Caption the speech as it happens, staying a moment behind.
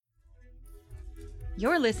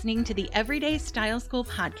You're listening to the Everyday Style School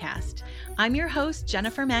podcast. I'm your host,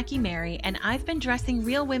 Jennifer Mackey Mary, and I've been dressing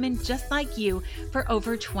real women just like you for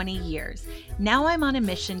over 20 years. Now I'm on a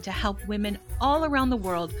mission to help women all around the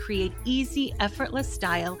world create easy, effortless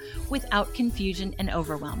style without confusion and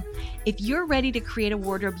overwhelm. If you're ready to create a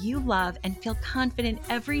wardrobe you love and feel confident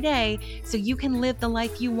every day so you can live the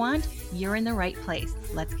life you want, you're in the right place.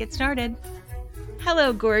 Let's get started.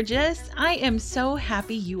 Hello, gorgeous. I am so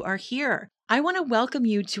happy you are here. I want to welcome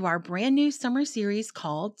you to our brand new summer series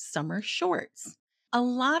called Summer Shorts. A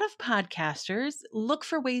lot of podcasters look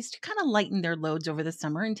for ways to kind of lighten their loads over the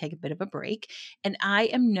summer and take a bit of a break, and I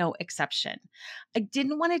am no exception. I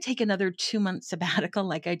didn't want to take another 2-month sabbatical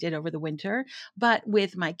like I did over the winter, but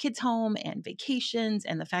with my kids home and vacations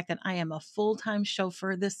and the fact that I am a full-time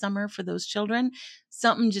chauffeur this summer for those children,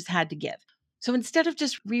 something just had to give. So instead of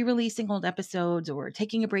just re-releasing old episodes or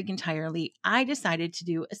taking a break entirely, I decided to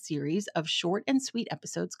do a series of short and sweet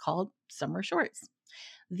episodes called Summer Shorts.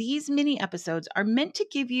 These mini episodes are meant to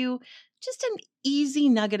give you just an easy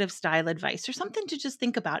nugget of style advice or something to just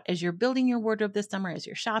think about as you're building your wardrobe this summer, as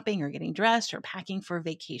you're shopping or getting dressed or packing for a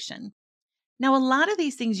vacation. Now, a lot of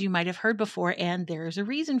these things you might have heard before, and there's a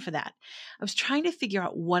reason for that. I was trying to figure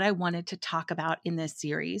out what I wanted to talk about in this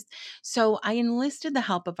series, so I enlisted the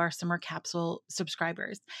help of our Summer Capsule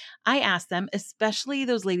subscribers. I asked them, especially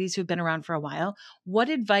those ladies who've been around for a while, what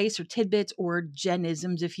advice or tidbits or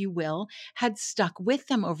genisms, if you will, had stuck with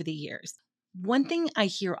them over the years. One thing I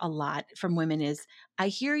hear a lot from women is, I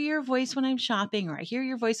hear your voice when I'm shopping, or I hear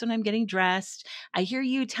your voice when I'm getting dressed. I hear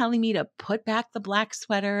you telling me to put back the black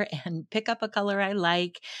sweater and pick up a color I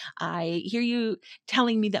like. I hear you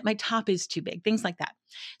telling me that my top is too big, things like that.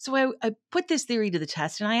 So I put this theory to the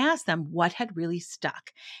test and I asked them what had really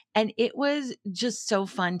stuck. And it was just so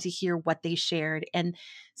fun to hear what they shared. And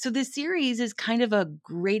so this series is kind of a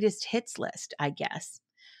greatest hits list, I guess.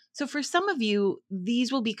 So for some of you,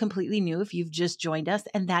 these will be completely new if you've just joined us,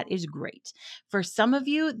 and that is great. For some of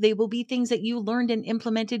you, they will be things that you learned and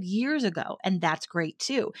implemented years ago, and that's great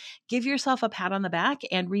too. Give yourself a pat on the back,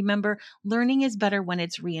 and remember, learning is better when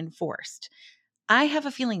it's reinforced. I have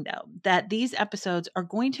a feeling, though, that these episodes are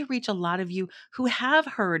going to reach a lot of you who have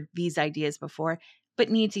heard these ideas before, but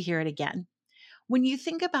need to hear it again. When you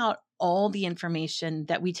think about all the information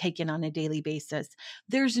that we take in on a daily basis,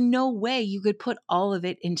 there's no way you could put all of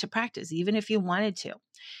it into practice, even if you wanted to.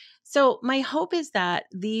 So, my hope is that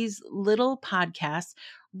these little podcasts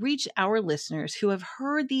reach our listeners who have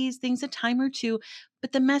heard these things a time or two,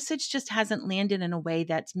 but the message just hasn't landed in a way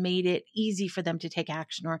that's made it easy for them to take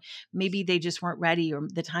action, or maybe they just weren't ready or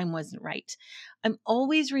the time wasn't right. I'm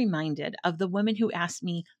always reminded of the woman who asked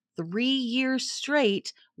me 3 years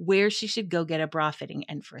straight where she should go get a bra fitting.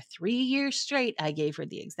 And for 3 years straight, I gave her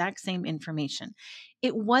the exact same information.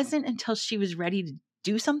 It wasn't until she was ready to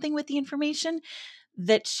do something with the information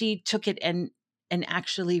that she took it and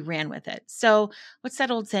actually ran with it. So what's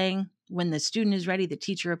that old saying? When the student is ready, the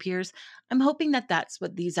teacher appears. I'm hoping that that's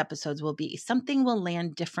what these episodes will be. Something will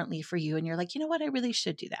land differently for you. And you're like, you know what? I really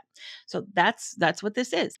should do that. So that's what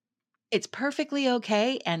this is. It's perfectly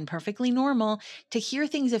okay and perfectly normal to hear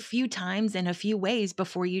things a few times in a few ways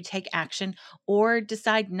before you take action or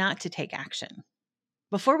decide not to take action.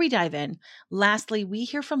 Before we dive in, lastly, we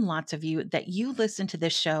hear from lots of you that you listen to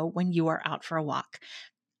this show when you are out for a walk.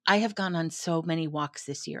 I have gone on so many walks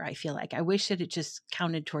this year, I feel like. I wish that it just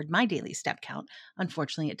counted toward my daily step count.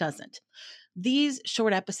 Unfortunately, it doesn't. These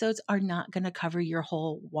short episodes are not going to cover your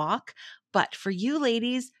whole walk, but for you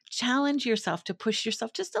ladies, challenge yourself to push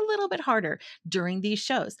yourself just a little bit harder during these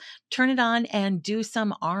shows. Turn it on and do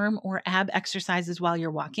some arm or ab exercises while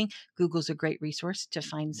you're walking. Google's a great resource to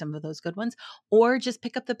find some of those good ones, or just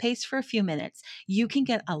pick up the pace for a few minutes. You can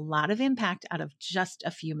get a lot of impact out of just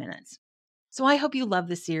a few minutes. So I hope you love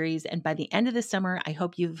this series, and by the end of the summer, I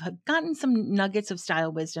hope you've gotten some nuggets of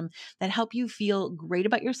style wisdom that help you feel great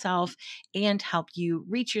about yourself and help you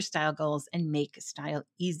reach your style goals and make style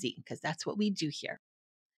easy, because that's what we do here.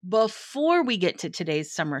 Before we get to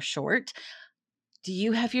today's summer short, do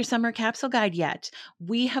you have your summer capsule guide yet?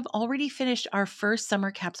 We have already finished our first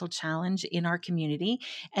summer capsule challenge in our community,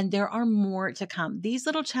 and there are more to come. These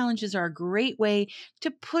little challenges are a great way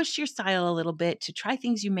to push your style a little bit, to try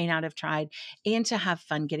things you may not have tried, and to have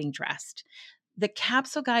fun getting dressed. The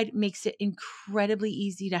capsule guide makes it incredibly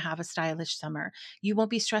easy to have a stylish summer. You won't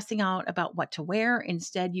be stressing out about what to wear.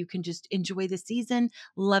 Instead, you can just enjoy the season,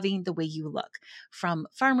 loving the way you look. From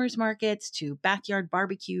farmers markets to backyard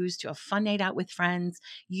barbecues to a fun night out with friends,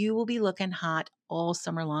 you will be looking hot all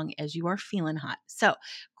summer long as you are feeling hot. So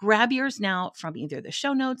grab yours now from either the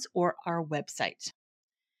show notes or our website.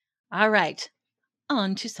 All right,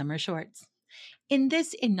 on to summer shorts. In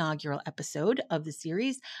this inaugural episode of the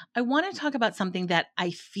series, I want to talk about something that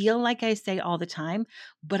I feel like I say all the time,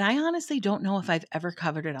 but I honestly don't know if I've ever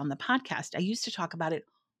covered it on the podcast. I used to talk about it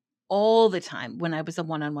all the time when I was a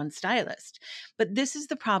one-on-one stylist. But this is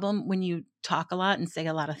the problem when you talk a lot and say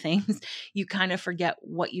a lot of things, you kind of forget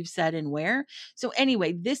what you've said and where. So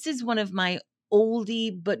anyway, this is one of my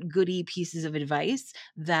oldie but goodie pieces of advice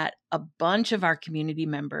that a bunch of our community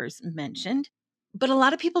members mentioned. But a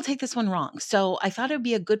lot of people take this one wrong. So I thought it would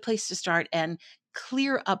be a good place to start and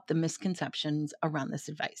clear up the misconceptions around this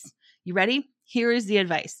advice. You ready? Here is the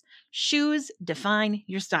advice. Shoes define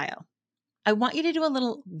your style. I want you to do a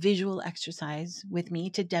little visual exercise with me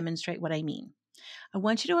to demonstrate what I mean. I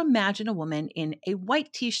want you to imagine a woman in a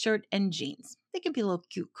white t-shirt and jeans. They could be little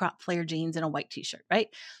cute crop flare jeans and a white t-shirt, right?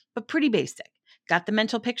 But pretty basic. Got the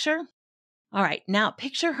mental picture? All right, now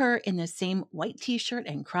picture her in the same white t-shirt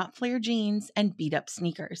and crop flare jeans and beat up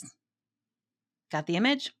sneakers. Got the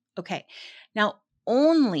image? Okay. Now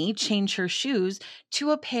only change her shoes to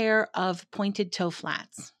a pair of pointed toe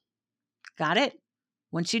flats. Got it?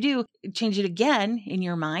 Once you do, change it again in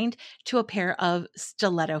your mind to a pair of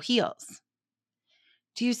stiletto heels.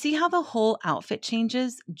 Do you see how the whole outfit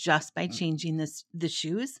changes just by changing the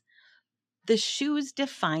shoes? The shoes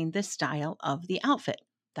define the style of the outfit.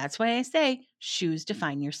 That's why I say shoes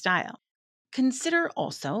define your style. Consider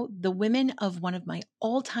also the women of one of my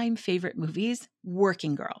all-time favorite movies,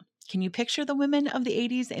 Working Girl. Can you picture the women of the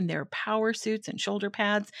 80s in their power suits and shoulder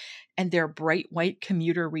pads and their bright white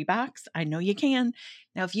commuter Reeboks? I know you can.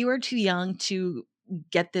 Now, if you are too young to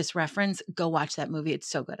get this reference, go watch that movie. It's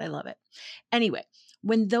so good. I love it. Anyway,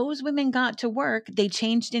 when those women got to work, they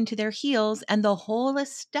changed into their heels and the whole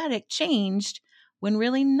aesthetic changed when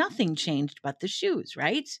really nothing changed but the shoes,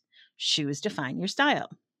 right? Shoes define your style.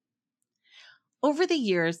 Over the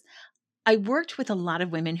years, I worked with a lot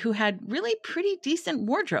of women who had really pretty decent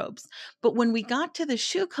wardrobes. But when we got to the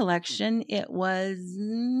shoe collection, it was,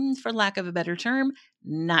 for lack of a better term,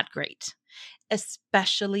 not great,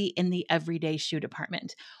 especially in the everyday shoe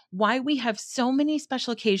department. Why we have so many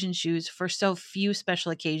special occasion shoes for so few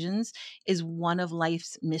special occasions is one of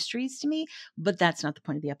life's mysteries to me, but that's not the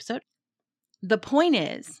point of the episode. The point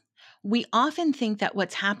is, we often think that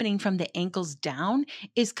what's happening from the ankles down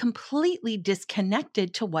is completely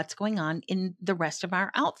disconnected to what's going on in the rest of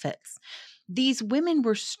our outfits. These women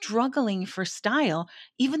were struggling for style,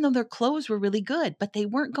 even though their clothes were really good, but they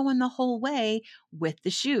weren't going the whole way with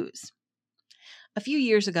the shoes. A few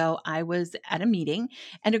years ago, I was at a meeting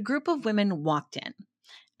and a group of women walked in.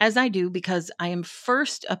 As I do, because I am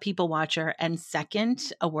first a people watcher and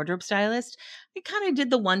second a wardrobe stylist, I kind of did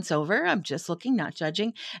the once over. I'm just looking, not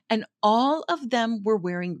judging. And all of them were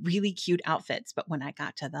wearing really cute outfits. But when I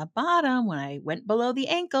got to the bottom, when I went below the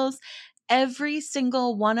ankles, every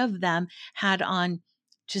single one of them had on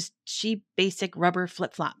just cheap, basic rubber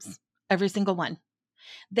flip-flops. Every single one.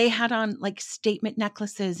 They had on like statement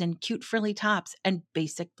necklaces and cute frilly tops and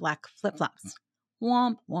basic black flip-flops.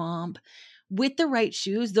 Womp, womp. With the right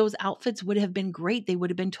shoes, those outfits would have been great. They would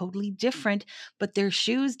have been totally different, but their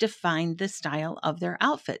shoes defined the style of their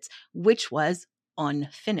outfits, which was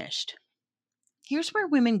unfinished. Here's where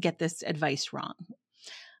women get this advice wrong.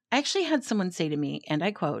 I actually had someone say to me, and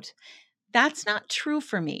I quote, "That's not true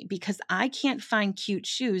for me because I can't find cute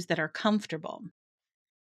shoes that are comfortable."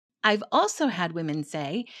 I've also had women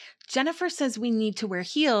say, "Jennifer says we need to wear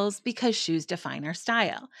heels because shoes define our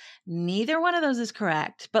style." Neither one of those is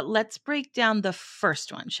correct, but let's break down the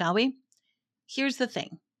first one, shall we? Here's the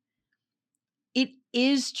thing. It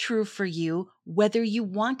is true for you whether you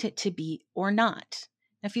want it to be or not.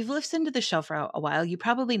 Now, if you've listened to the show for a while, you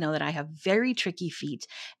probably know that I have very tricky feet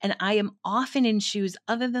and I am often in shoes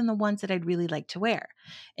other than the ones that I'd really like to wear.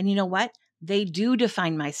 And you know what? They do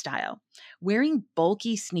define my style. Wearing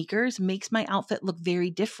bulky sneakers makes my outfit look very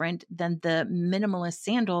different than the minimalist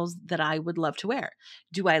sandals that I would love to wear.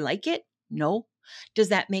 Do I like it? No. Does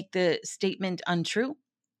that make the statement untrue?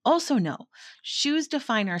 Also, no. Shoes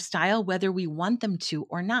define our style whether we want them to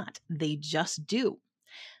or not. They just do.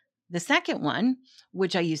 The second one,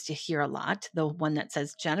 which I used to hear a lot, the one that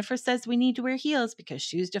says, "Jennifer says we need to wear heels because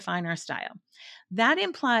shoes define our style." That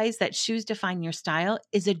implies that shoes define your style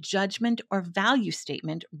is a judgment or value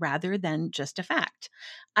statement rather than just a fact.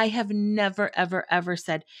 I have never, ever, ever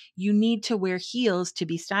said you need to wear heels to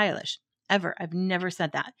be stylish. Ever. I've never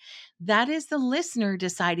said that. That is the listener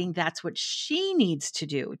deciding that's what she needs to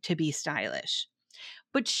do to be stylish.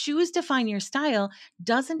 But shoes define your style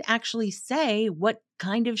doesn't actually say what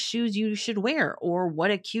kind of shoes you should wear or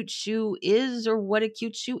what a cute shoe is or what a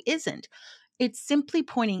cute shoe isn't. It's simply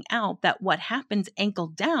pointing out that what happens ankle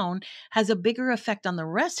down has a bigger effect on the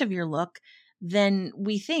rest of your look than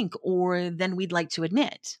we think or than we'd like to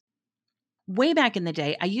admit. Way back in the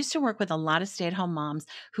day, I used to work with a lot of stay-at-home moms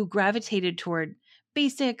who gravitated toward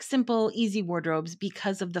basic, simple, easy wardrobes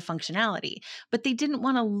because of the functionality, but they didn't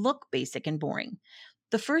want to look basic and boring.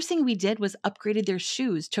 The first thing we did was upgraded their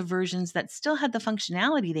shoes to versions that still had the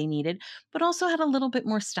functionality they needed, but also had a little bit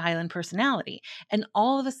more style and personality. And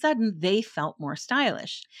all of a sudden, they felt more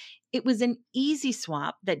stylish. It was an easy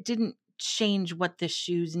swap that didn't change what the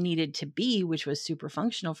shoes needed to be, which was super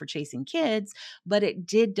functional for chasing kids, but it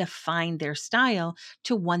did define their style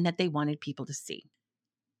to one that they wanted people to see.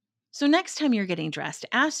 So next time you're getting dressed,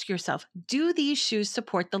 ask yourself, do these shoes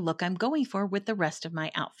support the look I'm going for with the rest of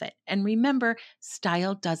my outfit? And remember,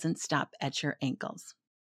 style doesn't stop at your ankles.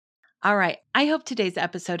 All right, I hope today's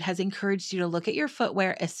episode has encouraged you to look at your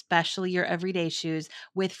footwear, especially your everyday shoes,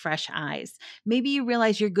 with fresh eyes. Maybe you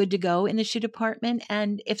realize you're good to go in the shoe department,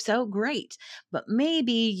 and if so, great. But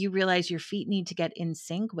maybe you realize your feet need to get in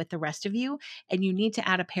sync with the rest of you, and you need to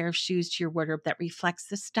add a pair of shoes to your wardrobe that reflects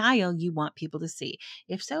the style you want people to see.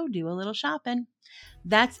 If so, do a little shopping.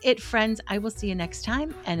 That's it, friends. I will see you next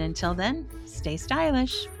time, and until then, stay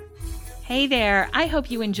stylish. Hey there, I hope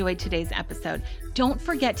you enjoyed today's episode. Don't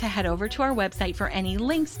forget to head over to our website for any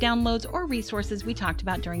links, downloads, or resources we talked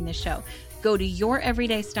about during the show. Go to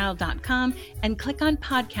youreverydaystyle.com and click on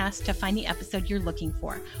podcast to find the episode you're looking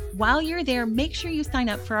for. While you're there, make sure you sign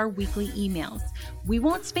up for our weekly emails. We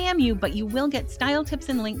won't spam you, but you will get style tips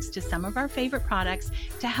and links to some of our favorite products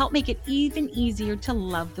to help make it even easier to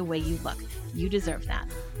love the way you look. You deserve that.